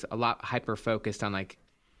said, it was a lot hyper focused on like,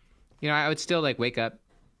 I would still like wake up,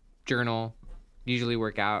 journal, usually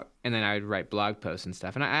work out, and then I would write blog posts and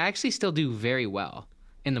stuff. And I actually still do very well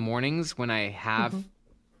in the mornings when I have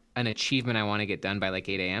an achievement I want to get done by like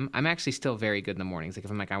 8 a.m. I'm actually still very good in the mornings. Like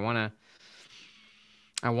if I'm like, I want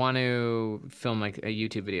to film like a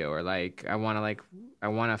YouTube video, or like I want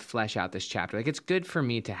to flesh out this chapter. Like it's good for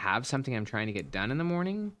me to have something I'm trying to get done in the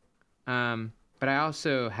morning. But I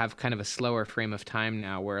also have kind of a slower frame of time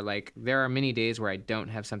now where like there are many days where I don't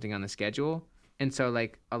have something on the schedule. And so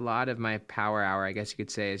like a lot of my power hour, I guess you could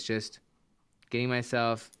say, is just getting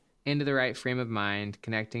myself into the right frame of mind,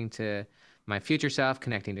 connecting to my future self,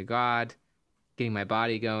 connecting to God, getting my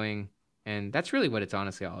body going. And that's really what it's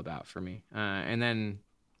honestly all about for me. And then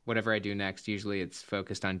whatever I do next, usually it's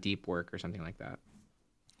focused on deep work or something like that.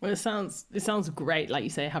 Well, it sounds great, like you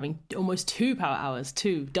say, having almost 2 power hours,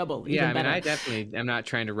 double. Yeah, even better. I definitely am not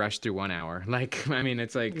trying to rush through 1 hour. Like,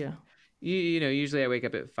 it's like, usually I wake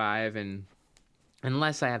up at 5, and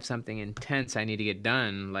unless I have something intense I need to get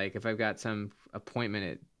done, like if I've got some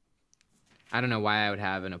appointment I don't know why I would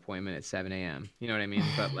have an appointment at 7 a.m. You know what I mean?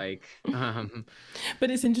 But like,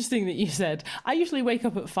 But it's interesting that you said, I usually wake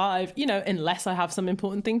up at 5, unless I have some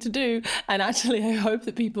important thing to do. And actually, I hope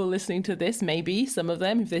that people listening to this, maybe some of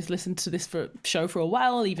them, if they've listened to this show for a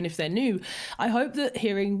while, even if they're new, I hope that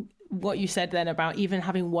hearing what you said then about even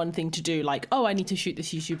having one thing to do, like, oh, I need to shoot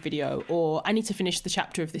this YouTube video, or I need to finish the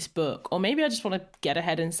chapter of this book, or maybe I just want to get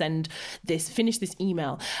ahead and finish this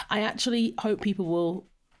email. I actually hope people will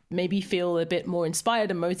maybe feel a bit more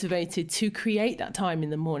inspired and motivated to create that time in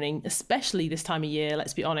the morning, especially this time of year.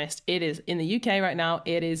 Let's be honest, it is in the UK right now,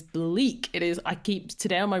 it is bleak.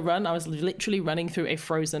 Today on my run, I was literally running through a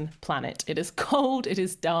frozen planet. It is cold, it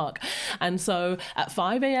is dark. And so at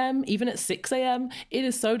 5 a.m., even at 6 a.m., it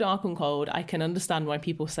is so dark and cold. I can understand why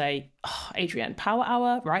people say, oh, Adrienne, power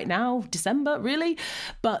hour right now, December, really?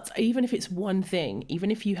 But even if it's one thing,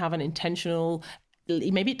 even if you have an intentional,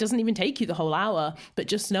 maybe it doesn't even take you the whole hour, but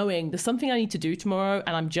just knowing there's something I need to do tomorrow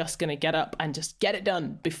and I'm just going to get up and just get it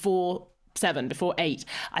done before 7, before 8.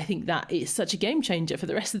 I think that is such a game changer for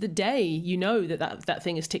the rest of the day. That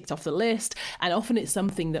thing is ticked off the list. And often it's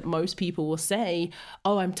something that most people will say,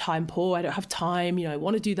 oh, I'm time poor, I don't have time, I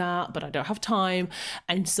want to do that, but I don't have time.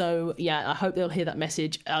 And so, I hope they'll hear that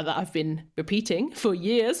message that I've been repeating for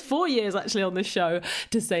 4 years actually on this show,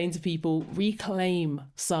 to saying to people, reclaim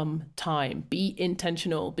some time, be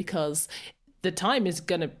intentional, because the time is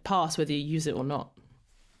going to pass whether you use it or not.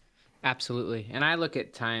 Absolutely. And I look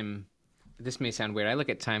at time, this may sound weird, I look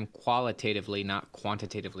at time qualitatively, not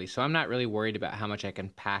quantitatively. So I'm not really worried about how much I can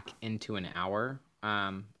pack into an hour.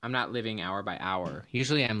 I'm not living hour by hour.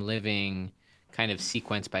 Usually I'm living kind of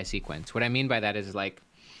sequence by sequence. What I mean by that is like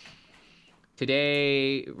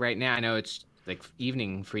today, right now, I know it's like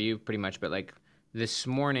evening for you pretty much, but like this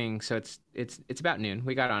morning, so it's about noon.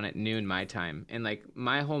 We got on at noon my time. And like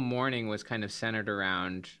my whole morning was kind of centered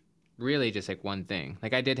around really just like one thing.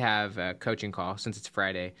 Like I did have a coaching call since it's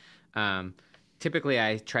Friday. Typically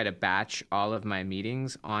I try to batch all of my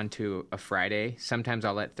meetings onto a Friday. Sometimes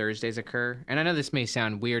I'll let Thursdays occur. And I know this may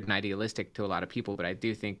sound weird and idealistic to a lot of people, but I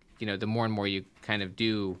do think, the more and more you kind of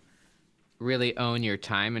do really own your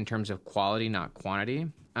time in terms of quality, not quantity,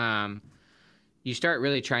 you start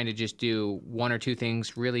really trying to just do 1 or 2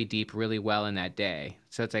 things really deep, really well in that day.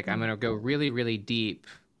 So it's like, I'm going to go really, really deep,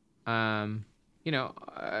 honestly,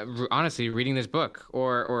 reading this book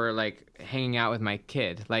or like hanging out with my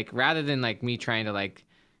kid, like rather than like me trying to like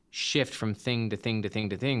shift from thing to thing to thing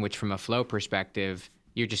to thing, which from a flow perspective,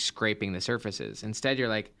 you're just scraping the surfaces. Instead, you're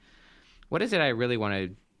like, what is it I really want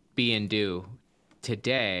to be and do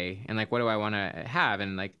today? And like, what do I want to have?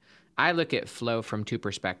 And like, I look at flow from 2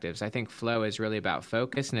 perspectives. I think flow is really about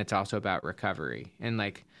focus and it's also about recovery. And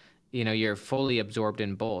like, you're fully absorbed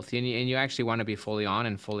in both, and you actually want to be fully on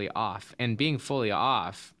and fully off. And being fully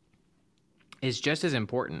off is just as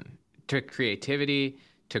important to creativity,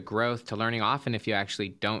 to growth, to learning. Often if you actually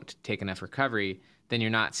don't take enough recovery, then you're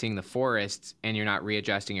not seeing the forests and you're not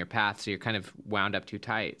readjusting your path. So you're kind of wound up too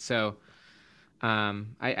tight. So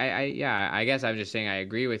I guess I'm just saying I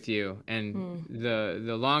agree with you. And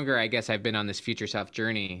the longer I guess I've been on this future self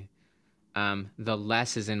journey, the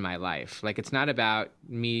less is in my life. Like, it's not about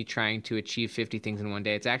me trying to achieve 50 things in one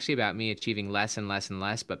day. It's actually about me achieving less and less and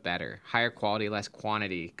less, but better. Higher quality, less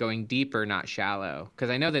quantity. Going deeper, not shallow. Because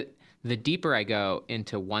I know that the deeper I go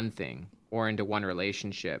into one thing or into one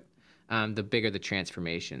relationship, the bigger the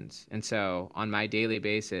transformations. And so on my daily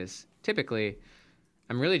basis, typically,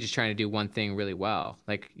 I'm really just trying to do one thing really well.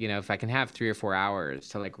 Like, if I can have 3 or 4 hours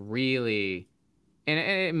to like really... And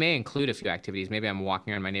it may include a few activities. Maybe I'm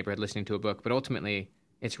walking around my neighborhood listening to a book, but ultimately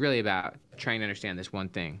it's really about trying to understand this one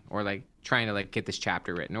thing, or like trying to like get this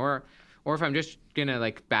chapter written, or if I'm just gonna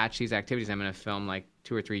like batch these activities, I'm gonna film like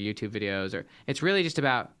 2 or 3 YouTube videos, or it's really just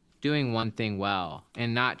about doing one thing well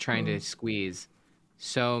and not trying to squeeze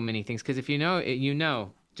so many things. Because if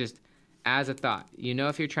just as a thought,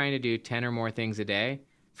 if you're trying to do 10 or more things a day,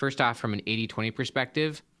 first off, from an 80-20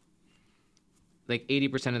 perspective, like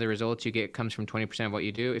 80% of the results you get comes from 20% of what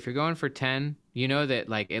you do. If you're going for 10, you know that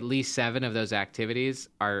like at least 7 of those activities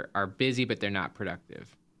are busy, but they're not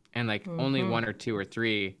productive. And like only 1 or 2 or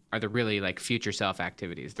 3 are the really like future self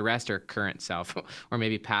activities. The rest are current self or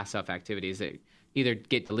maybe past self activities that either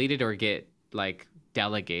get deleted or get like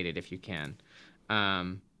delegated if you can.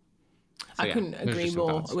 I couldn't agree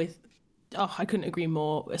more with... Oh, I couldn't agree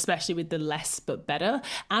more, especially with the less but better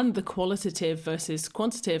and the qualitative versus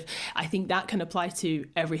quantitative. I think that can apply to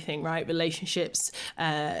everything, right? Relationships,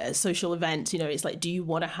 social events. It's like, do you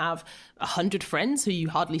want to have 100 friends who you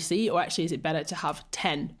hardly see, or actually is it better to have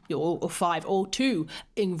 10 or 5 or 2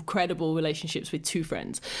 incredible relationships with 2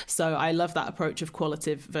 friends? So I love that approach of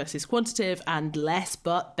qualitative versus quantitative and less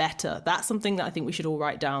but better. That's something that I think we should all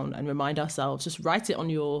write down and remind ourselves. Just write it on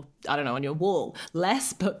your wall.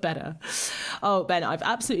 Less but better. Oh, Ben, I've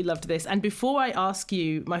absolutely loved this. And before I ask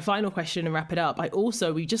you my final question and wrap it up,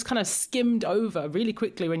 we just kind of skimmed over really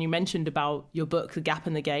quickly when you mentioned about your book, The Gap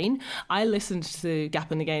and the Gain. I listened to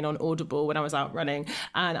Gap and the Gain on Audible when I was out running,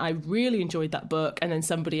 and I really enjoyed that book. And then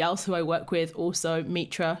somebody else who I work with, also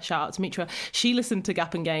Mitra, shout out to Mitra, she listened to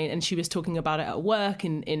Gap and Gain and she was talking about it at work,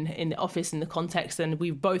 in the office, in the context, and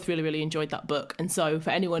we both really, really enjoyed that book. And so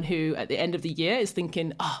for anyone who at the end of the year is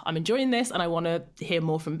thinking, I'm enjoying this and I want to hear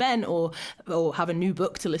more from Ben, or have a new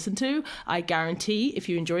book to listen to, I guarantee if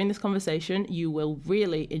you're enjoying this conversation, you will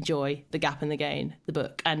really enjoy The Gap and the Gain, the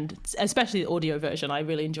book, and especially the audio version. I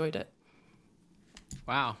really enjoyed it.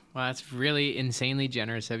 Wow. Well, that's really insanely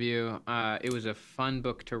generous of you. It was a fun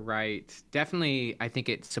book to write. Definitely, I think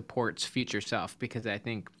it supports future self, because I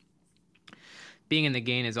think being in the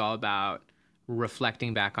gain is all about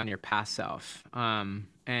reflecting back on your past self.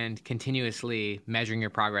 And continuously measuring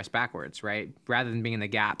your progress backwards, right? Rather than being in the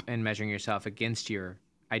gap and measuring yourself against your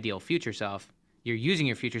ideal future self, you're using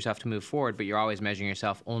your future self to move forward, but you're always measuring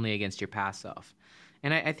yourself only against your past self.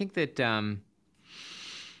 And I think that,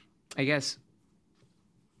 I guess,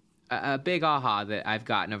 a big aha that I've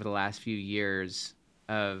gotten over the last few years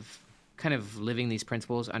of kind of living these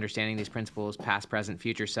principles, understanding these principles, past, present,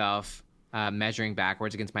 future self, measuring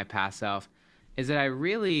backwards against my past self, is that I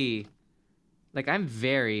really... I'm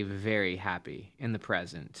very, very happy in the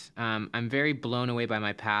present. I'm very blown away by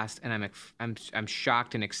my past, and I'm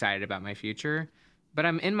shocked and excited about my future. But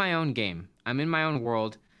I'm in my own game. I'm in my own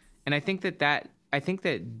world, and I think that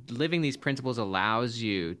living these principles allows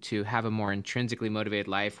you to have a more intrinsically motivated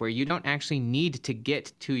life, where you don't actually need to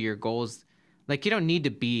get to your goals. Like, you don't need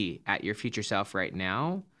to be at your future self right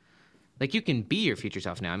now. Like, you can be your future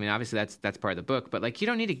self now. I mean, obviously that's part of the book, but you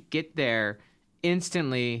don't need to get there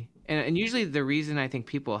instantly. And usually the reason I think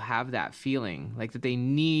people have that feeling, that they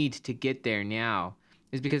need to get there now,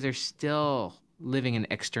 is because they're still living an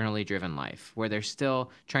externally driven life, where they're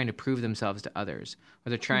still trying to prove themselves to others, or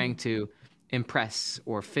they're trying to impress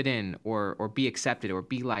or fit in or be accepted or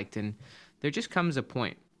be liked. And there just comes a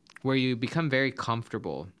point where you become very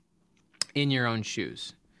comfortable in your own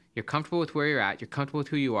shoes. You're comfortable with where you're at. You're comfortable with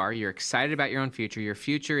who you are. You're excited about your own future. Your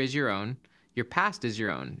future is your own. Your past is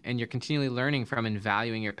your own, and you're continually learning from and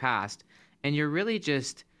valuing your past, and you're really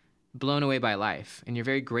just blown away by life, and you're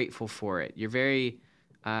very grateful for it. You're very,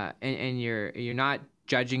 and you're not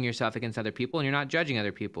judging yourself against other people, and you're not judging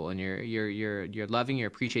other people, and you're loving, you're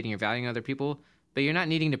appreciating, you're valuing other people, but you're not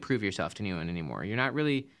needing to prove yourself to anyone anymore. You're not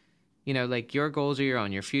really, your goals are your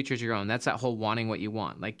own, your future's your own. That's that whole wanting what you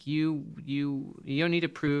want. You don't need to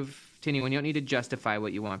prove to anyone. You don't need to justify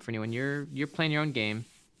what you want for anyone. You're playing your own game.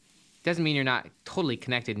 Doesn't mean you're not totally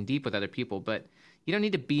connected and deep with other people, but you don't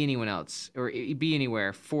need to be anyone else or be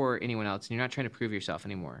anywhere for anyone else, and you're not trying to prove yourself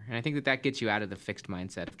anymore. And I think that gets you out of the fixed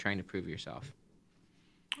mindset of trying to prove yourself.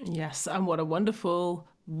 Yes, and what a wonderful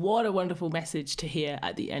What a wonderful message to hear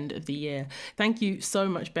at the end of the year. Thank you so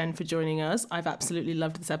much, Ben, for joining us. I've absolutely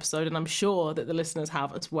loved this episode, and I'm sure that the listeners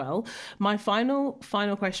have as well. My final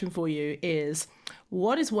question for you is,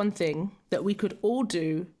 what is one thing that we could all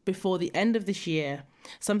do before the end of this year,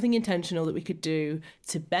 something intentional that we could do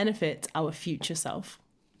to benefit our future self?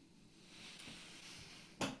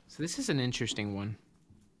 So this is an interesting one.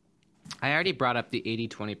 I already brought up the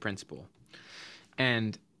 80-20 principle.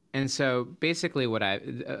 And so basically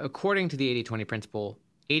according to the 80-20 principle,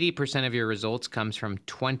 80% of your results comes from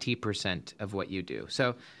 20% of what you do.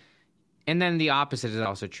 So, and then the opposite is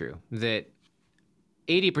also true, that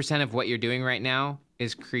 80% of what you're doing right now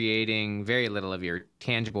is creating very little of your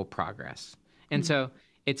tangible progress. And so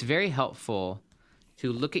it's very helpful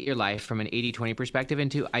to look at your life from an 80-20 perspective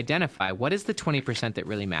and to identify what is the 20% that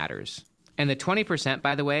really matters. And the 20%,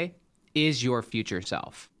 by the way, is your future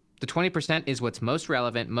self. The 20% is what's most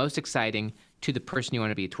relevant, most exciting to the person you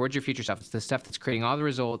want to be, towards your future self. It's the stuff that's creating all the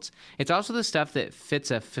results. It's also the stuff that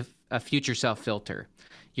fits a future self filter.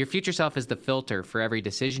 Your future self is the filter for every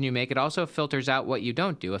decision you make. It also filters out what you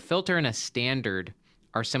don't do. A filter and a standard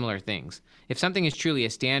are similar things. If something is truly a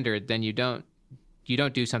standard, then you don't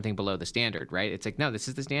do something below the standard, right? It's like, no, this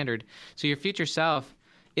is the standard. So your future self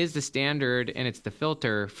is the standard, and it's the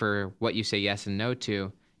filter for what you say yes and no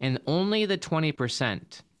to. And only the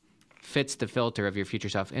 20% fits the filter of your future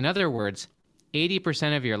self. In other words,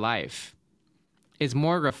 80% of your life is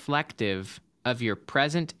more reflective of your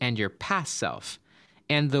present and your past self.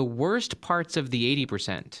 And the worst parts of the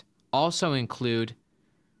 80% also include,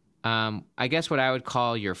 I guess what I would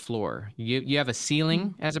call your floor. You have a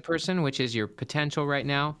ceiling as a person, which is your potential right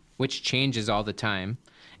now, which changes all the time.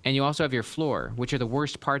 And you also have your floor, which are the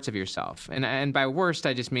worst parts of yourself. And by worst,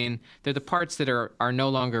 I just mean they're the parts that are no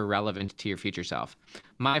longer relevant to your future self.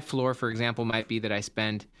 My floor, for example, might be that I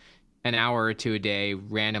spend an hour or two a day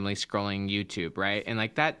randomly scrolling YouTube, right? And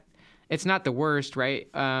like that, it's not the worst, right?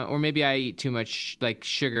 Or maybe I eat too much like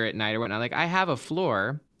sugar at night or whatnot. Like I have a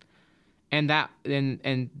floor, and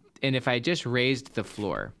if I just raised the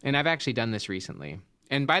floor, and I've actually done this recently.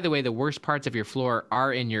 And by the way, the worst parts of your floor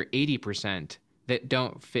are in your 80% that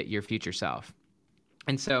don't fit your future self.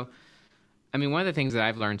 And so, I mean, one of the things that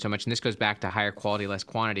I've learned so much, and this goes back to higher quality, less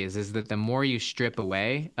quantity, is that the more you strip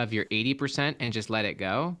away of your 80% and just let it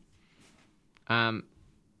go,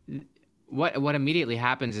 what immediately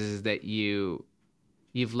happens is that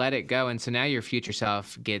you've let it go, and so now your future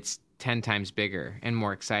self gets 10 times bigger and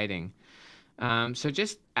more exciting. So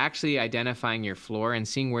just actually identifying your floor and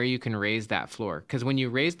seeing where you can raise that floor. Because when you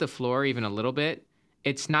raise the floor even a little bit,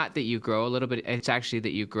 it's not that you grow a little bit, it's actually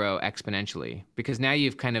that you grow exponentially, because now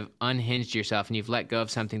you've kind of unhinged yourself and you've let go of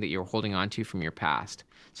something that you're holding on to from your past.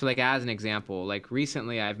 So like as an example, like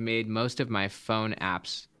recently I've made most of my phone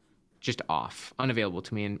apps just off, unavailable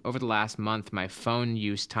to me. And over the last month, my phone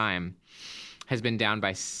use time has been down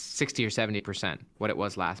by 60 or 70% what it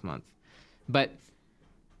was last month. But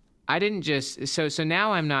I didn't just, so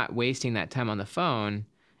now I'm not wasting that time on the phone.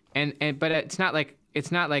 But it's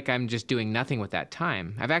not like I'm just doing nothing with that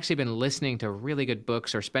time. I've actually been listening to really good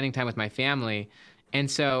books or spending time with my family. And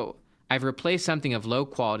so I've replaced something of low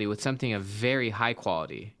quality with something of very high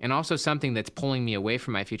quality, and also something that's pulling me away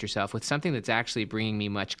from my future self with something that's actually bringing me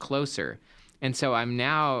much closer. And so I'm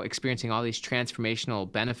now experiencing all these transformational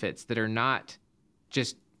benefits that are not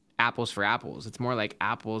just apples for apples. It's more like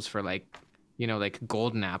apples for like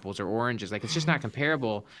golden apples or oranges. Like it's just not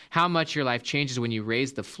comparable how much your life changes when you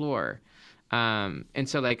raise the floor. And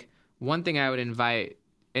so like one thing I would invite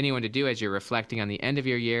anyone to do as you're reflecting on the end of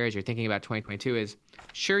your year, as you're thinking about 2022 is,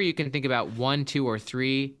 sure, you can think about 1, 2, or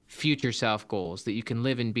 3 future self goals that you can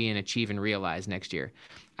live and be and achieve and realize next year.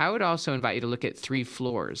 I would also invite you to look at 3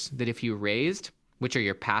 floors that if you raised, which are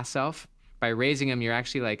your past self, by raising them, you're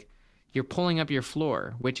actually like, you're pulling up your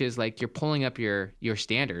floor, which is like you're pulling up your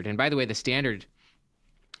standard. And by the way, the standard,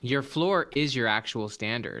 your floor is your actual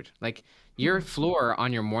standard. Like your floor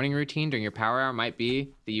on your morning routine during your power hour might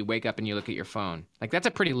be that you wake up and you look at your phone. Like that's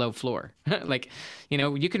a pretty low floor. Like,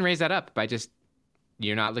 you can raise that up by just,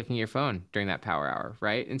 you're not looking at your phone during that power hour,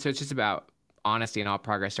 right? And so it's just about honesty, and all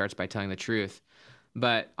progress starts by telling the truth.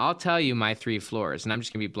 But I'll tell you my 3 floors, and I'm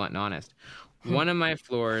just gonna be blunt and honest. One of my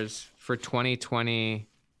floors for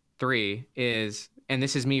 2023 is, and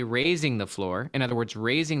this is me raising the floor, in other words,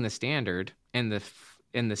 raising the standard, and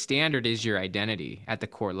the standard is your identity at the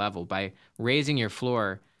core level. By raising your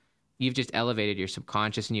floor, you've just elevated your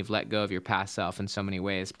subconscious and you've let go of your past self in so many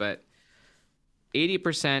ways. But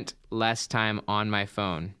 80% less time on my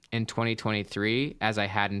phone in 2023 as I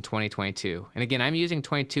had in 2022. And again, I'm using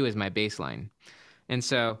 22 as my baseline. And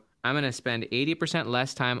so I'm going to spend 80%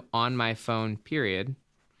 less time on my phone, period.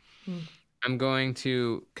 I'm going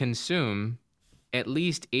to consume at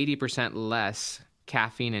least 80% less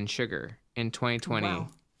caffeine and sugar in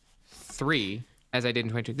 2023 as I did in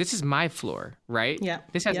 2022. This is my floor, right? Yeah.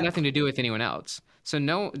 This has nothing to do with anyone else. So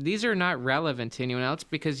no, these are not relevant to anyone else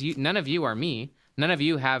because none of you are me. None of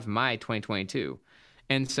you have my 2022.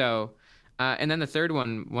 And so, and then the third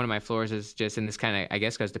one of my floors is just, and this kind of, I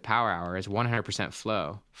guess, goes to power hour, is 100%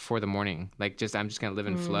 flow for the morning. Like I'm just going to live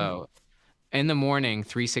in flow. In the morning,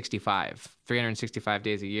 365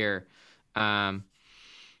 days a year. I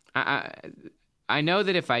know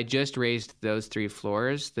that if I just raised those 3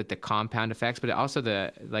 floors, that the compound effects, but also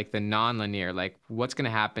the non-linear, like what's going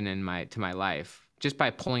to happen to my life just by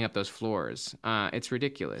pulling up those floors, it's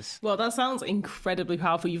ridiculous. Well, that sounds incredibly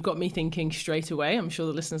powerful. You've got me thinking straight away. I'm sure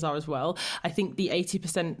the listeners are as well. I think the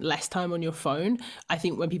 80% less time on your phone, I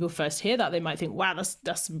think when people first hear that, they might think, wow,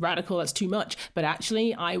 that's radical, that's too much. But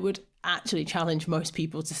actually, I would actually challenge most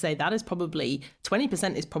people to say that is probably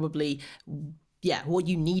 20% is probably what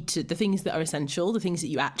you need to, the things that are essential, the things that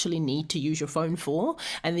you actually need to use your phone for.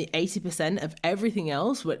 And the 80% of everything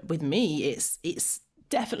else, with me, it's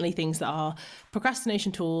definitely things that are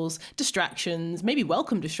procrastination tools, distractions, maybe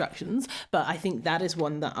welcome distractions. But I think that is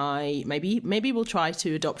one that I maybe will try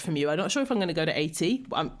to adopt from you. I'm not sure if I'm going to go to 80.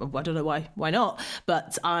 I don't know why not.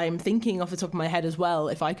 But I'm thinking off the top of my head as well,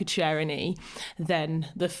 if I could share any, then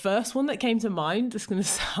the first one that came to mind, this is going to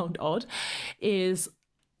sound odd, is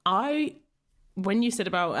when you said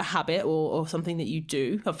about a habit or something that you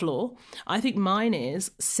do, a flaw, I think mine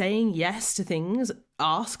is saying yes to things,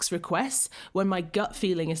 asks, requests, when my gut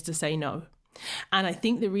feeling is to say no. And I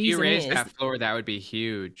think the reason you raised that floor, that would be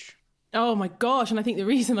huge. Oh my gosh. And I think the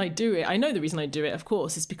reason I do it, I know the reason I do it, of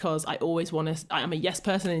course, is because I always want to, I'm a yes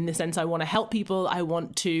person in the sense I want to help people. I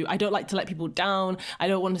don't like to let people down. I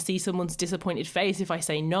don't want to see someone's disappointed face if I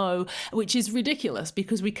say no, which is ridiculous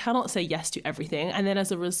because we cannot say yes to everything. And then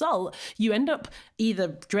as a result, you end up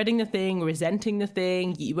either dreading the thing, resenting the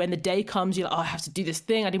thing. When the day comes, you're like, oh, I have to do this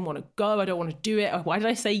thing. I didn't want to go. I don't want to do it. Why did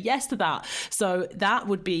I say yes to that? So that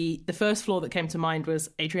would be the first flaw that came to mind was,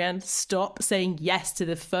 Adrienne, stop saying yes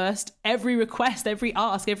to every request, every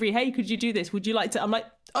ask, hey, could you do this? Would you like to? I'm like,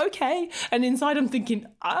 okay. And inside I'm thinking,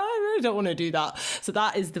 I really don't want to do that. So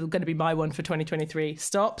that is going to be my one for 2023.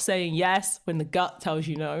 Stop saying yes when the gut tells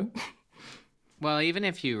you no. Well, even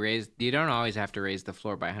if you don't always have to raise the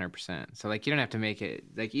floor by 100%. So like, you don't have to make it,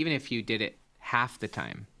 like, even if you did it half the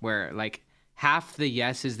time, where like half the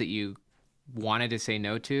yeses that you wanted to say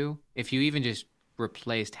no to, if you even just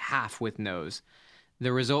replaced half with no's,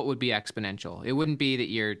 the result would be exponential. It wouldn't be that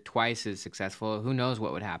you're twice as successful. Who knows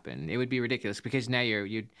what would happen? It would be ridiculous because now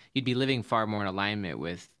you'd be living far more in alignment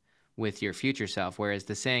with your future self, whereas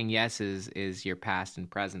the saying yes is your past and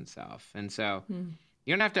present self. And so you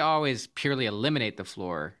don't have to always purely eliminate the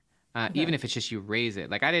floor, even if it's just you raise it.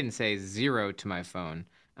 Like I didn't say 0 to my phone.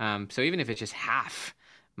 So even if it's just half,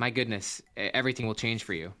 my goodness, everything will change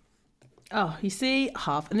for you. Oh, you see,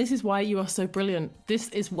 half. And this is why you are so brilliant. This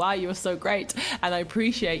is why you are so great. And I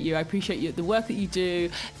appreciate you. I appreciate you, the work that you do,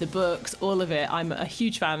 the books, all of it. I'm a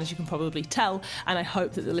huge fan, as you can probably tell. And I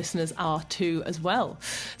hope that the listeners are too as well.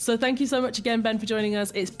 So thank you so much again, Ben, for joining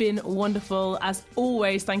us. It's been wonderful. As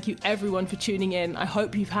always, thank you everyone for tuning in. I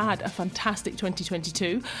hope you've had a fantastic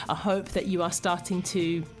 2022. I hope that you are starting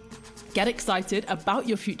to get excited about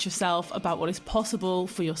your future self, about what is possible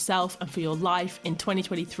for yourself and for your life in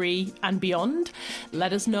 2023 and beyond.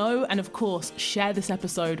 Let us know. And of course, share this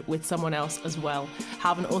episode with someone else as well.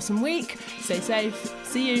 Have an awesome week. Stay safe.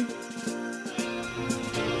 See you.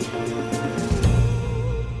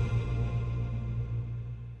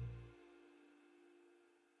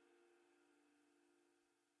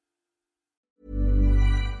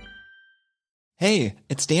 Hey,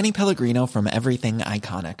 it's Danny Pellegrino from Everything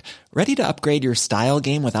Iconic. Ready to upgrade your style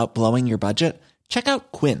game without blowing your budget? Check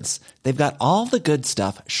out Quince. They've got all the good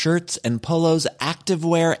stuff, shirts and polos,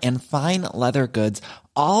 activewear, and fine leather goods,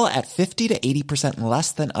 all at 50 to 80%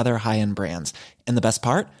 less than other high-end brands. And the best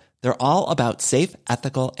part? They're all about safe,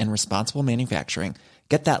 ethical, and responsible manufacturing.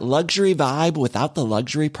 Get that luxury vibe without the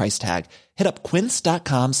luxury price tag. Hit up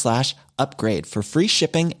quince.com/upgrade for free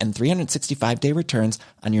shipping and 365-day returns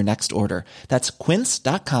on your next order. That's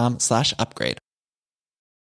quince.com/upgrade.